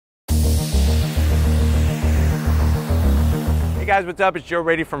guys, what's up? It's Joe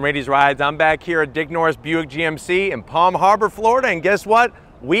Rady from Rady's Rides. I'm back here at Dick Norris Buick GMC in Palm Harbor, Florida, and guess what?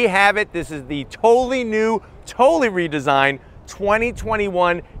 We have it. This is the totally new, totally redesigned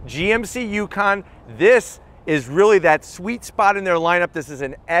 2021 GMC Yukon. This is really that sweet spot in their lineup. This is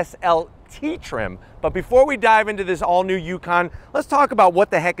an SLT trim. But before we dive into this all-new Yukon, let's talk about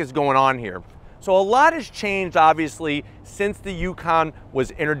what the heck is going on here. So a lot has changed, obviously, since the Yukon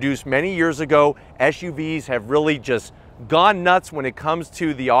was introduced many years ago. SUVs have really just gone nuts when it comes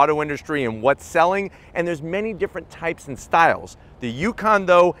to the auto industry and what's selling, and there's many different types and styles. The Yukon,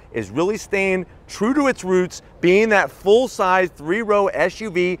 though, is really staying true to its roots, being that full-size three-row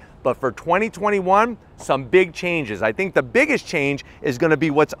SUV, but for 2021, some big changes. I think the biggest change is going to be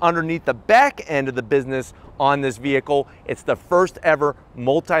what's underneath the back end of the business on this vehicle. It's the first ever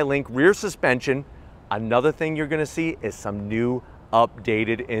multi-link rear suspension. Another thing you're going to see is some new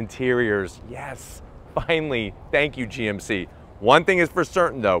updated interiors. Yes, finally, thank you, GMC. One thing is for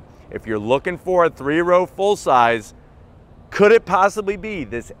certain, though, if you're looking for a three-row full-size, could it possibly be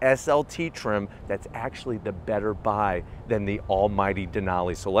this SLT trim that's actually the better buy than the almighty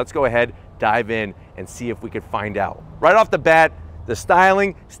Denali? So let's go ahead, dive in, and see if we could find out. Right off the bat, the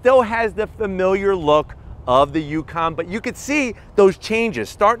styling still has the familiar look of the Yukon, but you could see those changes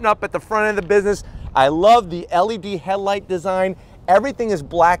starting up at the front end of the business. I love the LED headlight design. Everything is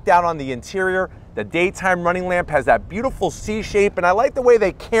blacked out on the interior. The daytime running lamp has that beautiful C shape, and I like the way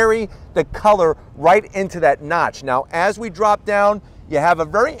they carry the color right into that notch. Now, as we drop down, you have a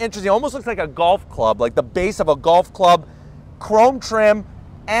very interesting, almost looks like a golf club, like the base of a golf club, chrome trim,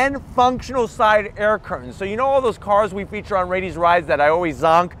 and functional side air curtains. So you know all those cars we feature on Rady's Rides that I always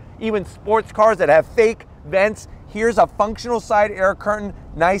zonk, even sports cars that have fake vents? Here's a functional side air curtain,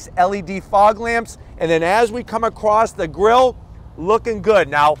 nice LED fog lamps, and then as we come across the grille, looking good.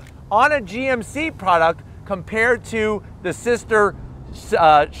 Now, on a GMC product compared to the sister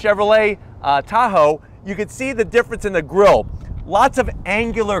Chevrolet Tahoe, you can see the difference in the grille. Lots of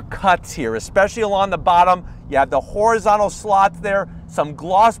angular cuts here, especially along the bottom. You have the horizontal slots there, some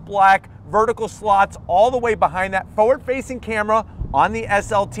gloss black vertical slots all the way behind that forward-facing camera on the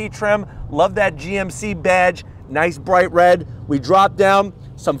SLT trim. Love that GMC badge, nice bright red. We drop down,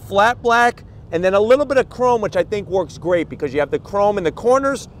 some flat black, and then a little bit of chrome, which I think works great because you have the chrome in the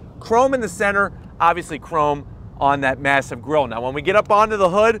corners, chrome in the center, obviously chrome on that massive grille. Now, when we get up onto the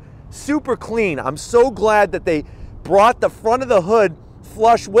hood, super clean. I'm so glad that they brought the front of the hood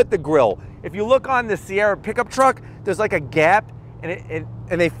flush with the grille. If you look on the Sierra pickup truck, there's like a gap, and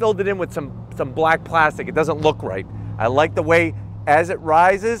they filled it in with some black plastic. It doesn't look right. I like the way as it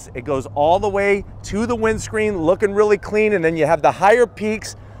rises, it goes all the way to the windscreen, looking really clean, and then you have the higher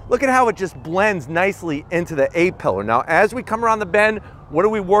peaks. Look at how it just blends nicely into the A-pillar. Now, as we come around the bend, what are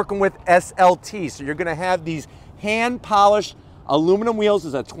we working with? SLT. So you're gonna have these hand-polished aluminum wheels.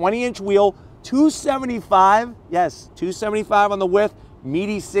 There's a 20-inch wheel, 275, yes, 275 on the width,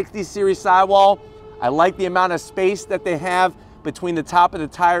 meaty 60 series sidewall. I like the amount of space that they have between the top of the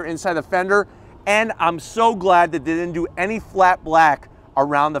tire inside the fender, and I'm so glad that they didn't do any flat black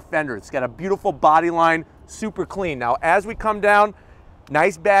around the fender. It's got a beautiful body line, super clean. Now, as we come down,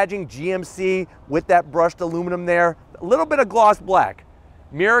 nice badging, GMC with that brushed aluminum there, a little bit of gloss black.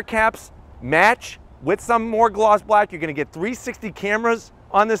 Mirror caps match with some more gloss black. You're gonna get 360 cameras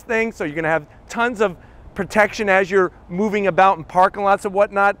on this thing, so you're gonna have tons of protection as you're moving about in parking lots and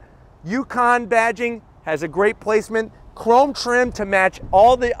whatnot. Yukon badging has a great placement. Chrome trim to match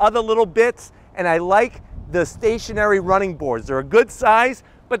all the other little bits, and I like the stationary running boards. They're a good size,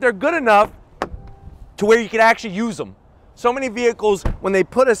 but they're good enough to where you can actually use them. So many vehicles, when they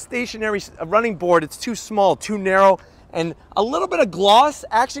put a stationary running board, it's too small, too narrow, and a little bit of gloss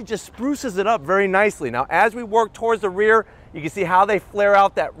actually just spruces it up very nicely. Now, as we work towards the rear, you can see how they flare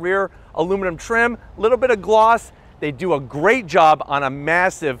out that rear aluminum trim, a little bit of gloss. They do a great job on a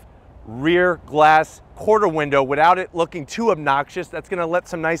massive rear glass quarter window without it looking too obnoxious. That's gonna let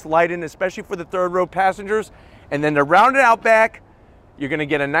some nice light in, especially for the third row passengers. And then to round it out back, you're gonna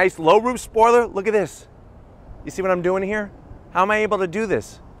get a nice low roof spoiler. Look at this. You see what I'm doing here? How am I able to do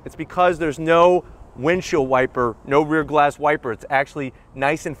this? It's because there's no windshield wiper, no rear glass wiper. It's actually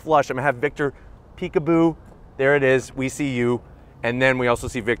nice and flush. I'm gonna have Victor peekaboo. There it is, we see you. And then we also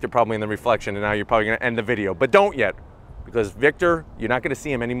see Victor probably in the reflection, and now you're probably gonna end the video, but don't yet, because Victor, you're not gonna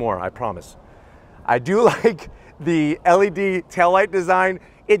see him anymore, I promise. I do like the LED taillight design.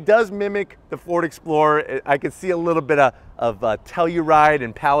 It does mimic the Ford Explorer. I can see a little bit of Telluride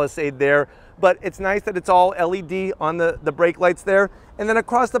and Palisade there, but it's nice that it's all LED on the brake lights there. And then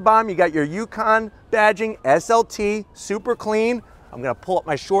across the bottom, you got your Yukon badging, SLT, super clean. I'm gonna pull up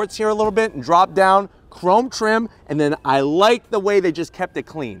my shorts here a little bit and drop down. chrome trim, and then I like the way they just kept it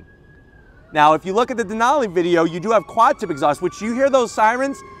clean. Now, if you look at the Denali video, you do have quad tip exhaust, which you hear those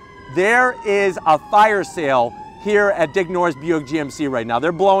sirens? There is a fire sale here at Dick Norris Buick GMC right now.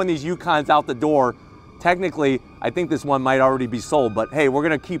 They're blowing these Yukons out the door. Technically, I think this one might already be sold, but hey, we're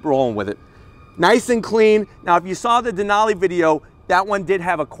gonna keep rolling with it. Nice and clean. Now, if you saw the Denali video, that one did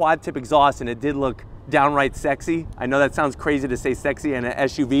have a quad tip exhaust and it did look downright sexy. I know that sounds crazy to say sexy in an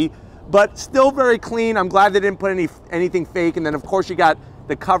SUV, but still very clean. I'm glad they didn't put anything fake. And then of course you got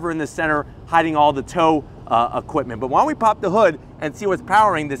the cover in the center hiding all the tow equipment. But why don't we pop the hood and see what's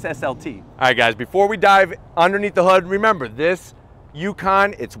powering this SLT? All right guys, before we dive underneath the hood, remember this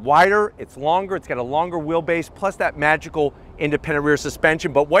Yukon, it's wider, it's longer, it's got a longer wheelbase, plus that magical independent rear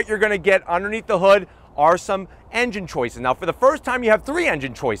suspension. But what you're gonna get underneath the hood are some engine choices. Now, for the first time, you have 3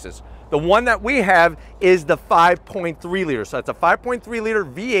 engine choices. The one that we have is the 5.3 liter. So that's a 5.3 liter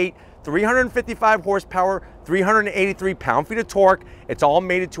V8, 355 horsepower, 383 pound-feet of torque. It's all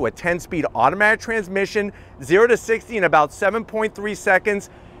mated to a 10-speed automatic transmission, 0 to 60 in about 7.3 seconds.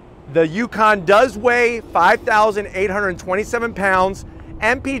 The Yukon does weigh 5,827 pounds.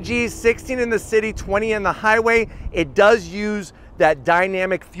 MPG 16 in the city, 20 in the highway. It does use that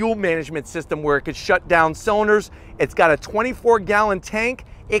dynamic fuel management system where it could shut down cylinders. It's got a 24-gallon tank.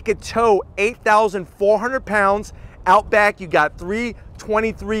 It could tow 8,400 pounds. Out back, you got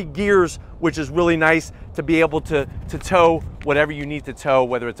 323 gears, which is really nice to be able to tow whatever you need to tow,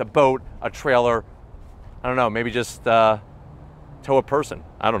 whether it's a boat, a trailer, I don't know, maybe just tow a person.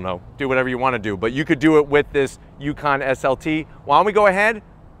 I don't know, do whatever you want to do, but you could do it with this Yukon SLT. Why don't we go ahead?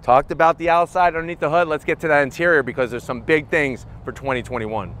 Talked about the outside underneath the hood. Let's get to that interior because there's some big things for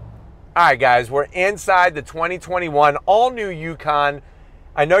 2021. All right, guys, we're inside the 2021 all-new Yukon.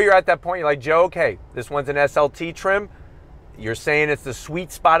 I know you're at that point, you're like, Joe, okay, this one's an SLT trim. You're saying it's the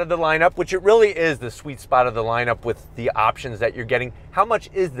sweet spot of the lineup, which it really is the sweet spot of the lineup with the options that you're getting. How much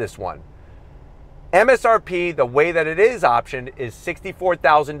is this one? MSRP, the way that it is optioned, is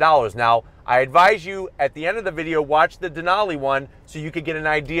 $64,000. Now, I advise you at the end of the video, watch the Denali one so you could get an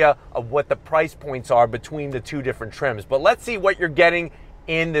idea of what the price points are between the 2 different trims. But let's see what you're getting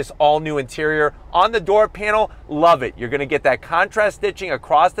in this all-new interior. On the door panel, love it. You're gonna get that contrast stitching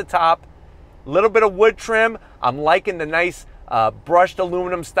across the top, a little bit of wood trim. I'm liking the nice brushed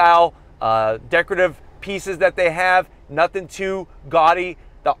aluminum style decorative pieces that they have. Nothing too gaudy.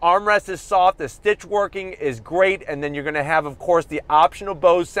 The armrest is soft, the stitch working is great, and then you're gonna have, of course, the optional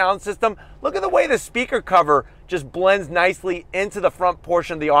Bose sound system. Look at the way the speaker cover just blends nicely into the front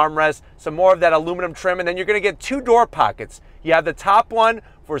portion of the armrest. Some more of that aluminum trim, and then you're gonna get 2 door pockets. You have the top one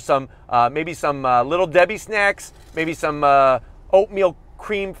for some, maybe some Little Debbie snacks, maybe some oatmeal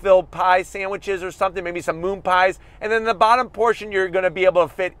cream-filled pie sandwiches or something, maybe some moon pies, and then the bottom portion you're gonna be able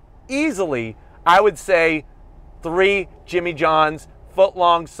to fit easily, I would say, 3 Jimmy John's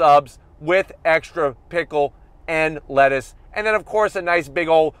foot-long subs with extra pickle and lettuce. And then, of course, a nice big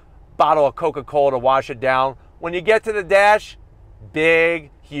old bottle of Coca-Cola to wash it down. When you get to the dash,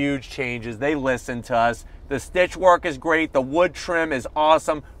 big, huge changes. They listen to us. The stitch work is great. The wood trim is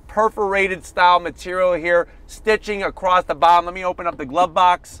awesome. Perforated style material here. Stitching across the bottom. Let me open up the glove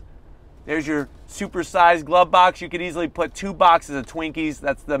box. There's your super-sized glove box. You could easily put 2 boxes of Twinkies.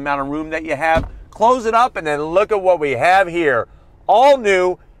 That's the amount of room that you have. Close it up, and then look at what we have here. All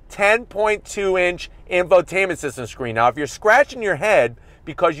new 10.2-inch infotainment system screen. Now, if you're scratching your head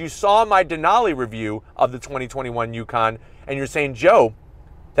because you saw my Denali review of the 2021 Yukon and you're saying, Joe,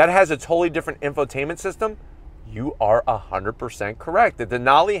 that has a totally different infotainment system, you are 100% correct. The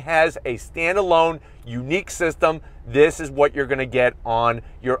Denali has a standalone, unique system. This is what you're gonna get on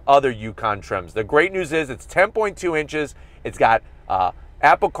your other Yukon trims. The great news is it's 10.2 inches. It's got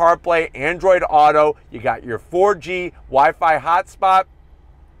Apple CarPlay, Android Auto, you got your 4G Wi-Fi hotspot.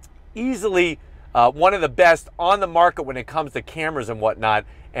 Easily one of the best on the market when it comes to cameras and whatnot.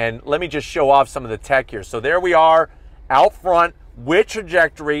 And let me just show off some of the tech here. So there we are out front with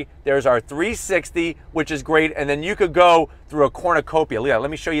trajectory. There's our 360, which is great. And then you could go through a cornucopia. Look at that. Let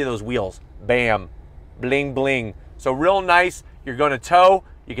me show you those wheels. Bam, bling, bling. So real nice. You're going to tow.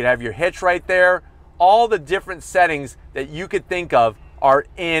 You could have your hitch right there. All the different settings that you could think of are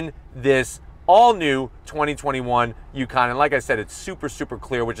in this all-new 2021 Yukon. And like I said, it's super, super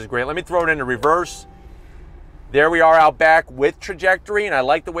clear, which is great. Let me throw it into reverse. There we are out back with trajectory, and I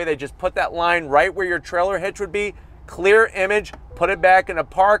like the way they just put that line right where your trailer hitch would be. Clear image, put it back in a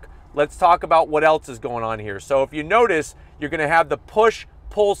park. Let's talk about what else is going on here. So if you notice, you're gonna have the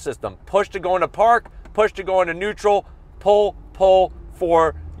push-pull system. Push to go into park, push to go into neutral, pull, pull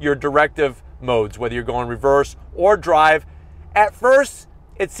for your directive modes, whether you're going reverse or drive. At first,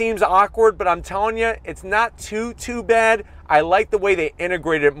 it seems awkward, but I'm telling you, it's not too bad. I like the way they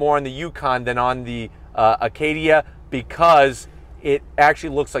integrated it more on the Yukon than on the Acadia, because it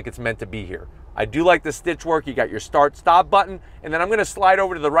actually looks like it's meant to be here. I do like the stitch work. You got your start stop button, and then I'm gonna slide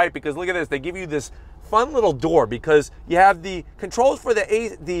over to the right because look at this. They give you this fun little door because you have the controls for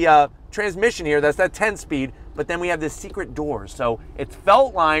the transmission here. That's that 10-speed, but then we have this secret door. So it's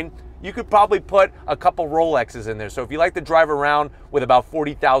felt line. You could probably put a couple Rolexes in there. So if you like to drive around with about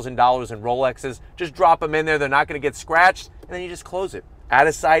 $40,000 in Rolexes, just drop them in there. They're not gonna get scratched, and then you just close it. Out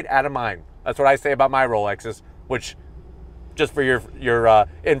of sight, out of mind. That's what I say about my Rolexes, which, just for your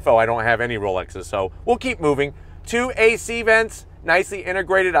info, I don't have any Rolexes, so we'll keep moving. 2 AC vents, nicely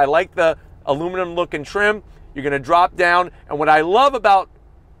integrated. I like the aluminum look and trim. You're gonna drop down, and what I love about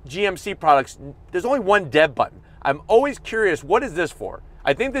GMC products, there's only one dead button. I'm always curious, what is this for?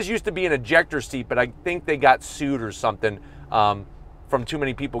 I think this used to be an ejector seat, but I think they got sued or something from too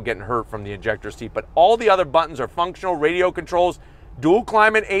many people getting hurt from the ejector seat. But all the other buttons are functional, radio controls, dual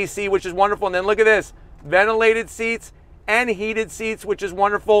climate AC, which is wonderful. And then look at this, ventilated seats and heated seats, which is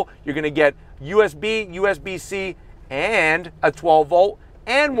wonderful. You're gonna get USB, USB-C, and a 12-volt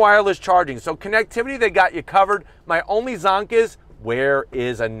and wireless charging. So connectivity, they got you covered. My only zonk is, where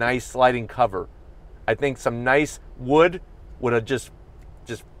is a nice sliding cover? I think some nice wood would have just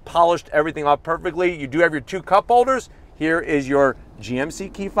polished everything off perfectly. You do have your 2 cup holders. Here is your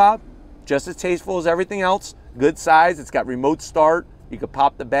GMC key fob, just as tasteful as everything else. Good size, it's got remote start. You could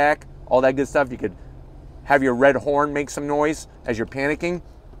pop the back, all that good stuff. You could have your red horn make some noise as you're panicking.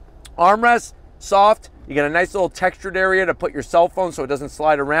 Armrest, soft. You got a nice little textured area to put your cell phone so it doesn't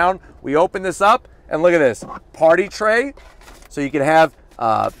slide around. We open this up and look at this, party tray. So you could have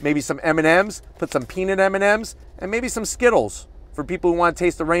maybe some M&Ms, put some peanut M&Ms, and maybe some Skittles for people who want to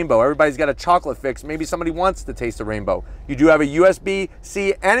taste the rainbow. Everybody's got a chocolate fix. Maybe somebody wants to taste the rainbow. You do have a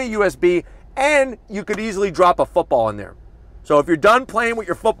USB-C and a USB, and you could easily drop a football in there. So if you're done playing with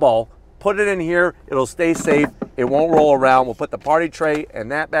your football, put it in here. It'll stay safe. It won't roll around. We'll put the party tray and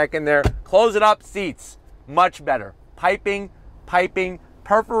that back in there. Close it up. Seats, much better. Piping,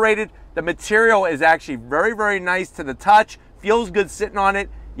 perforated. The material is actually very nice to the touch. Feels good sitting on it.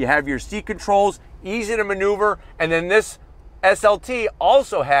 You have your seat controls, easy to maneuver, and then this SLT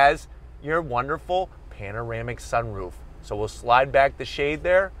also has your wonderful panoramic sunroof. So we'll slide back the shade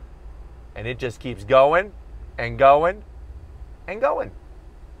there, and it just keeps going and going and going.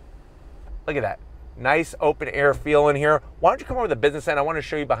 Look at that. Nice open air feel in here. Why don't you come over to the business end? I want to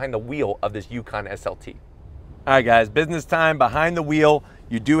show you behind the wheel of this Yukon SLT. All right, guys, business time. Behind the wheel,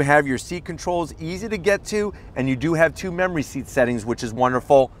 you do have your seat controls, easy to get to, and you do have 2 memory seat settings, which is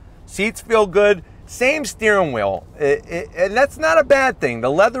wonderful. Seats feel good. Same steering wheel, and that's not a bad thing.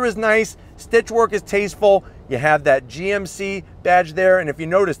 The leather is nice, stitch work is tasteful. You have that GMC badge there, and if you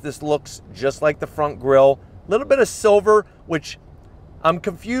notice, this looks just like the front grille. A little bit of silver, which I'm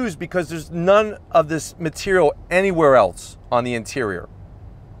confused because there's none of this material anywhere else on the interior,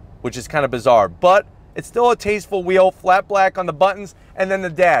 which is kind of bizarre, but it's still a tasteful wheel, flat black on the buttons, and then the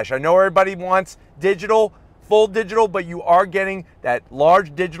dash. I know everybody wants digital, full digital, but you are getting that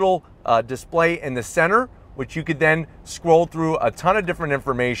large digital display in the center, which you could then scroll through a ton of different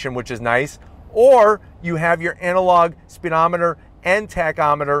information, which is nice. Or you have your analog speedometer and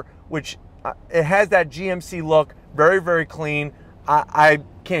tachometer, which it has that GMC look, very clean. I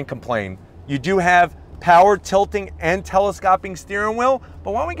can't complain. You do have power tilting and telescoping steering wheel,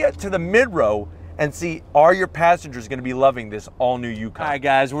 but why don't we get to the mid-row and see, are your passengers going to be loving this all-new Yukon? All right,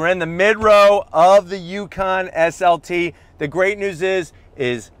 guys, we're in the mid-row of the Yukon SLT. The great news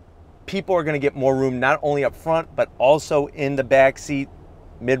is people are going to get more room, not only up front, but also in the back seat,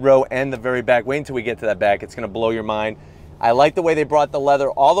 mid-row and the very back. Wait until we get to that back. It's going to blow your mind. I like the way they brought the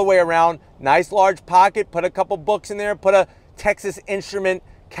leather all the way around. Nice large pocket. Put a couple books in there. Put a Texas Instrument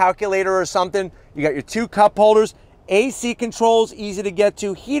calculator or something. You got your 2 cup holders. AC controls, easy to get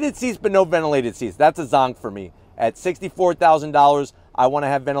to. Heated seats, but no ventilated seats. That's a zonk for me. At $64,000, I want to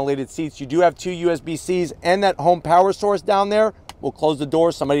have ventilated seats. You do have 2 USB-Cs and that home power source down there. We'll close the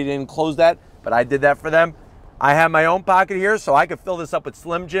door. Somebody didn't close that, but I did that for them. I have my own pocket here, so I could fill this up with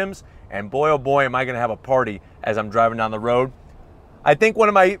Slim Jims, and boy, oh boy, am I gonna have a party as I'm driving down the road. I think one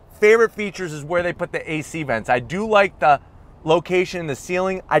of my favorite features is where they put the AC vents. I do like the location in the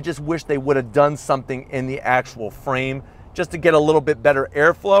ceiling. I just wish they would have done something in the actual frame just to get a little bit better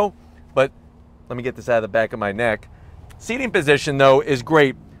airflow, but let me get this out of the back of my neck. Seating position, though, is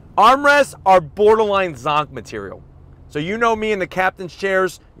great. Armrests are borderline zonk material. So you know me in the captain's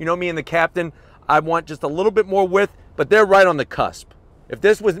chairs, you know me in the captain. I want just a little bit more width, but they're right on the cusp. If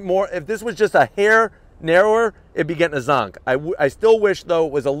this was just a hair narrower, it'd be getting a zonk. I still wish, though,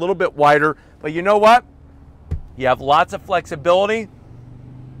 it was a little bit wider, but you know what? You have lots of flexibility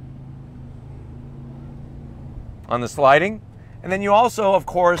on the sliding, and then you also, of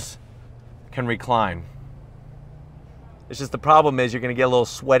course, can recline. It's just the problem is you're gonna get a little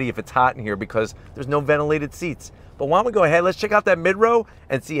sweaty if it's hot in here because there's no ventilated seats. But why don't we go ahead, let's check out that mid-row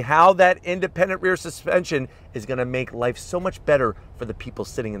and see how that independent rear suspension is gonna make life so much better for the people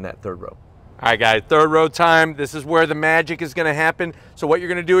sitting in that third row. All right, guys, third row time. This is where the magic is gonna happen. So what you're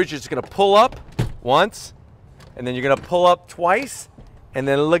gonna do is you're just gonna pull up once, and then you're gonna pull up twice, and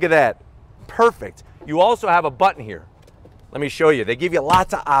then look at that, perfect. You also have a button here. Let me show you. They give you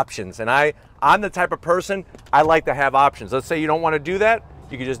lots of options, and I'm the type of person, I like to have options. Let's say you don't want to do that,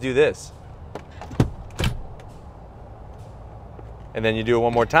 you can just do this. And then you do it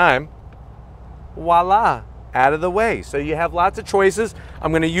one more time. Voila, out of the way. So you have lots of choices.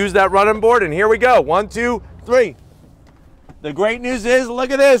 I'm going to use that running board, and here we go. 1, 2, 3. The great news is,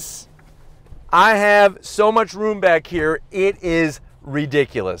 look at this. I have so much room back here, it is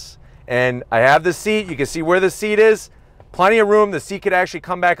ridiculous. And I have the seat, you can see where the seat is. Plenty of room. The seat could actually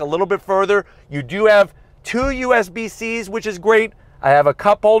come back a little bit further. You do have 2 USB-Cs, which is great. I have a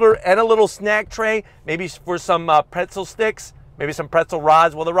cup holder and a little snack tray, maybe for some pretzel sticks, maybe some pretzel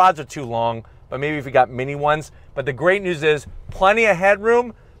rods. Well, the rods are too long, but maybe if you got mini ones. But the great news is plenty of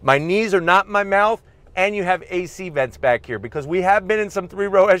headroom. My knees are not in my mouth, and you have AC vents back here because we have been in some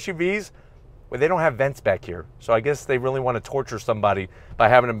 3-row SUVs where they don't have vents back here. So I guess they really want to torture somebody by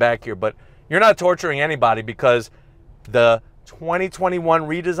having them back here. But you're not torturing anybody because the 2021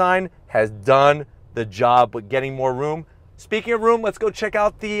 redesign has done the job with getting more room. Speaking of room, let's go check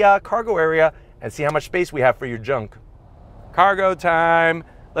out the cargo area and see how much space we have for your junk. Cargo time.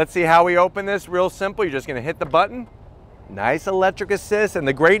 Let's see how we open this. Real simple. You're just going to hit the button. Nice electric assist. And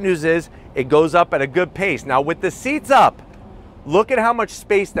the great news is it goes up at a good pace. Now with the seats up, look at how much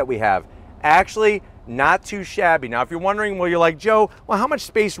space that we have. Actually, not too shabby. Now, if you're wondering, well, you're like, Joe, well, how much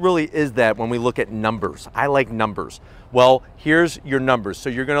space really is that when we look at numbers? I like numbers. Well, here's your numbers. So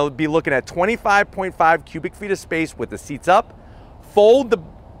you're gonna be looking at 25.5 cubic feet of space with the seats up. Fold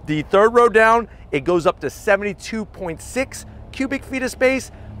the third row down, it goes up to 72.6 cubic feet of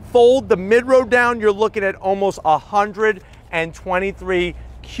space. Fold the mid row down, you're looking at almost 123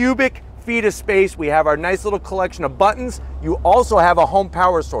 cubic feet of space. We have our nice little collection of buttons. You also have a home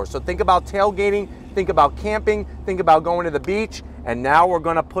power source. So think about tailgating, think about camping, think about going to the beach, and now we're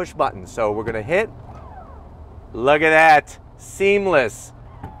gonna push buttons. So we're gonna hit, look at that, seamless.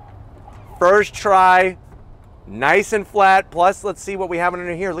 First try, nice and flat. Plus, let's see what we have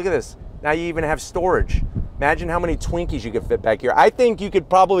under here. Look at this. Now you even have storage. Imagine how many Twinkies you could fit back here. I think you could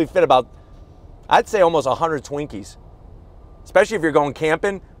probably fit about, I'd say almost 100 Twinkies. Especially if you're going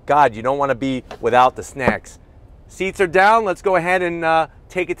camping. God, you don't want to be without the snacks. Seats are down. Let's go ahead and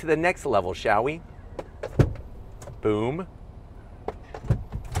take it to the next level, shall we? Boom.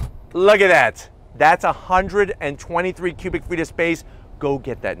 Look at that. That's 123 cubic feet of space. Go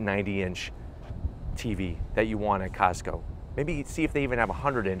get that 90-inch TV that you want at Costco. Maybe see if they even have a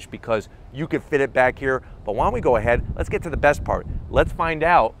 100-inch because you could fit it back here. But why don't we go ahead? Let's get to the best part. Let's find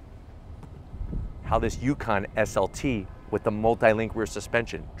out how this Yukon SLT with the multi-link rear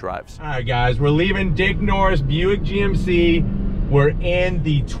suspension drives. All right, guys, we're leaving Dick Norris Buick GMC. We're in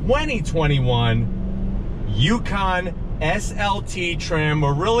the 2021 Yukon SLT trim.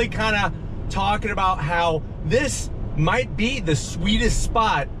 We're really kind of talking about how this might be the sweetest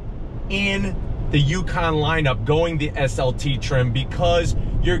spot in the Yukon lineup, going the SLT trim, because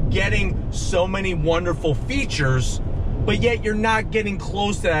you're getting so many wonderful features, but yet you're not getting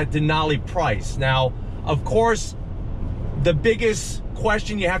close to that Denali price. Now, of course, the biggest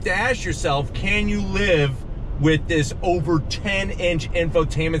question you have to ask yourself, can you live with this over 10-inch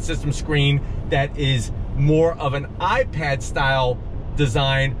infotainment system screen that is more of an iPad style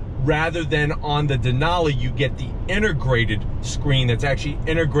design rather than on the Denali you get the integrated screen that's actually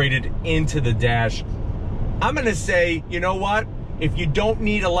integrated into the dash? I'm gonna say, you know what? If you don't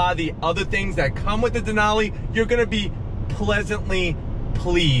need a lot of the other things that come with the Denali, you're gonna be pleasantly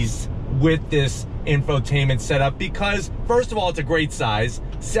pleased with this infotainment setup because, first of all, it's a great size.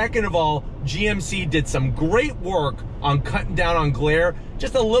 Second of all, GMC did some great work on cutting down on glare.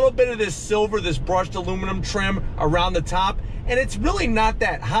 Just a little bit of this silver, this brushed aluminum trim around the top, and it's really not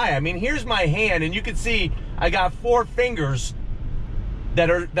that high. I mean, here's my hand, and you can see I got 4 fingers that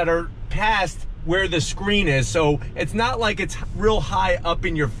are past where the screen is, so it's not like it's real high up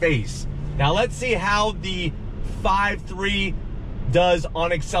in your face. Now let's see how the 5.3 does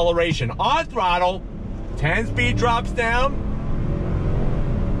on acceleration. On throttle, 10 speed drops down.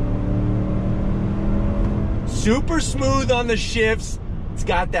 Super smooth on the shifts. It's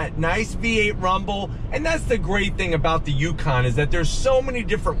got that nice V8 rumble. And that's the great thing about the Yukon, is that there's so many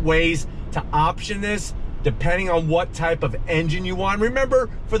different ways to option this depending on what type of engine you want.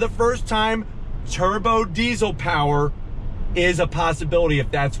 Remember, for the first time, turbo diesel power is a possibility if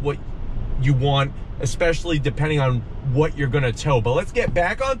that's what you want, especially depending on what you're gonna tow. But let's get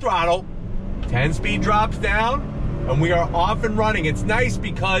back on throttle. 10-speed drops down, and we are off and running. It's nice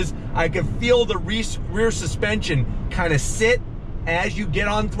because I can feel the rear suspension kind of sit as you get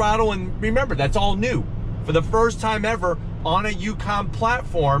on throttle. And remember, that's all new. For the first time ever on a Yukon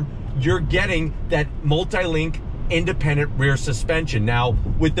platform, you're getting that multi-link independent rear suspension. Now,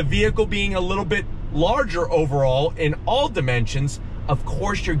 with the vehicle being a little bit larger overall in all dimensions, of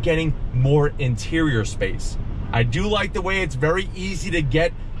course you're getting more interior space. I do like the way it's very easy to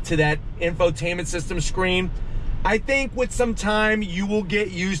get to that infotainment system screen. I think with some time you will get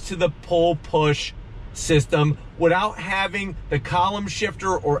used to the pull push system without having the column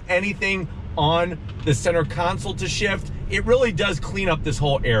shifter or anything on the center console to shift. It really does clean up this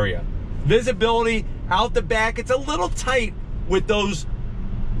whole area. Visibility out the back, it's a little tight with those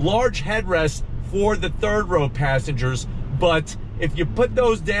large headrests for the third row passengers, but if you put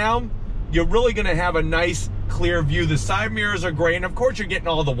those down, you're really gonna have a nice clear view. The side mirrors are great, and of course you're getting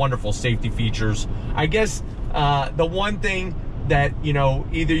all the wonderful safety features. I guess the one thing that, you know,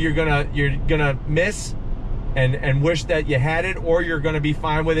 either you're gonna miss and wish that you had it, or you're gonna be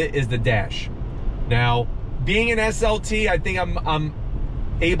fine with it, is the dash. Now, being an SLT, I think I'm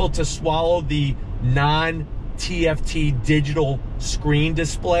able to swallow the non-TFT digital screen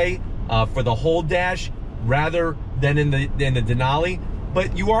display for the whole dash rather than in the Denali.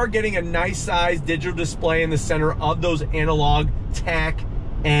 But you are getting a nice size digital display in the center of those analog tach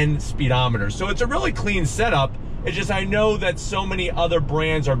and speedometers. So it's a really clean setup. It's just, I know that so many other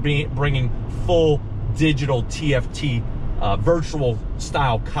brands are bringing full digital TFT virtual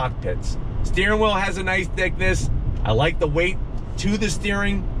style cockpits. Steering wheel has a nice thickness. I like the weight to the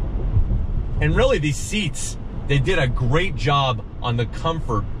steering. And really, these seats, they did a great job on the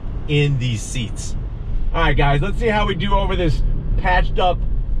comfort in these seats. All right, guys, let's see how we do over this patched up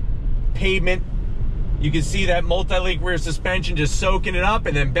pavement. You can see that multi-link rear suspension just soaking it up,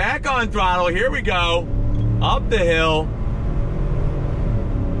 and then back on throttle. Here we go, up the hill.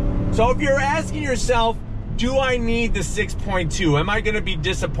 So if you're asking yourself, do I need the 6.2? Am I gonna be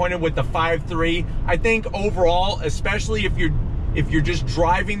disappointed with the 5.3? I think overall, especially if you're just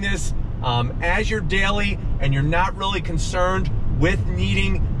driving this as your daily and you're not really concerned with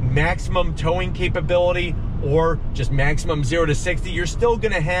needing maximum towing capability or just maximum 0 to 60, you're still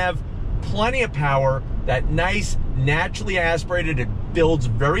gonna have plenty of power. That nice, naturally aspirated, it builds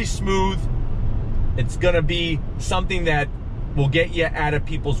very smooth. It's gonna be something that will get you out of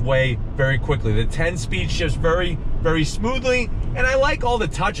people's way very quickly. The 10-speed shifts very, very smoothly, and I like all the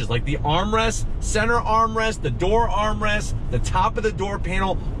touches, like the armrest, center armrest, the door armrest, the top of the door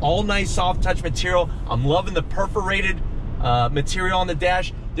panel, all nice soft touch material. I'm loving the perforated material on the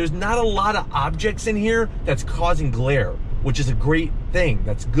dash. There's not a lot of objects in here that's causing glare, which is a great thing.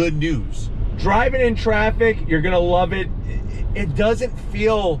 That's good news. Driving in traffic, you're gonna love it. It doesn't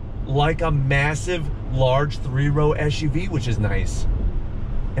feel like a massive, large 3-row SUV, which is nice.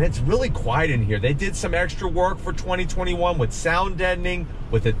 And it's really quiet in here. They did some extra work for 2021 with sound deadening,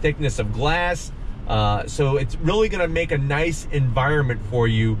 with the thickness of glass. So it's really gonna make a nice environment for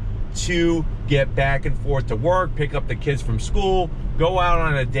you to get back and forth to work, pick up the kids from school, go out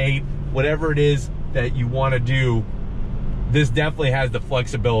on a date, whatever it is that you wanna do. This definitely has the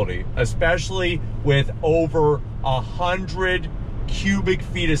flexibility, especially with over 100 cubic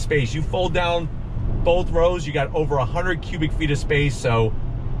feet of space. You fold down both rows, you got over 100 cubic feet of space. So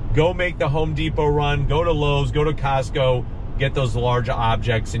go make the Home Depot run, go to Lowe's, go to Costco, get those large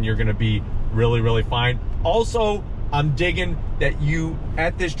objects, and you're gonna be really, really fine. Also, I'm digging that you,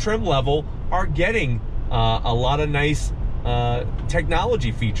 at this trim level, are getting a lot of nice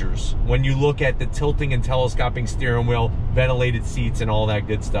technology features when you look at the tilting and telescoping steering wheel, ventilated seats, and all that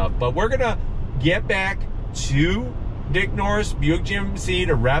good stuff. But we're gonna get back to Dick Norris Buick GMC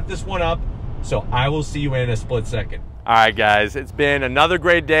to wrap this one up, so I will see you in a split second. All right, guys, it's been another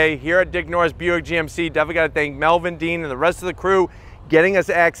great day here at Dick Norris Buick GMC. Definitely got to thank Melvin, Dean, and the rest of the crew getting us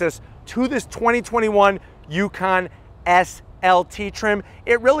access to this 2021 Yukon SLT trim.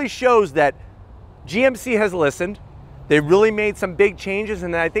 It really shows that GMC has listened. They really made some big changes,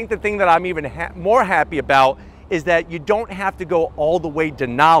 and I think the thing that I'm even more happy about is that you don't have to go all the way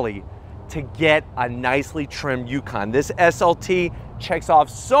Denali to get a nicely trimmed Yukon. This SLT checks off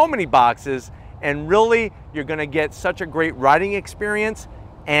so many boxes, and really you're gonna get such a great riding experience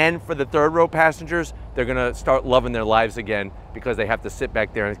And for the third row passengers, they're gonna start loving their lives again because they have to sit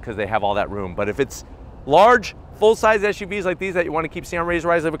back there because they have all that room. But if it's large, full-size SUVs like these that you want to keep seeing on Raised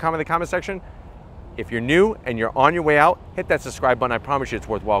Rise, leave a comment in the comment section. If you're new and you're on your way out, hit that subscribe button. I promise you it's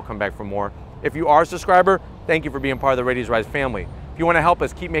worthwhile. Come back for more. If you are a subscriber, thank you for being part of the Raised Rise family. If you want to help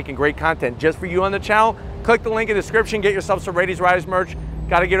us keep making great content just for you on the channel, click the link in the description, get yourself some Raised Rise merch.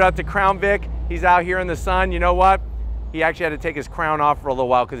 Got to give it out to Crown Vic. He's out here in the sun. You know what? He actually had to take his crown off for a little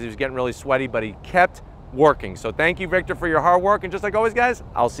while because he was getting really sweaty, but he kept working. So thank you, Victor, for your hard work. And just like always, guys,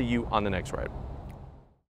 I'll see you on the next ride.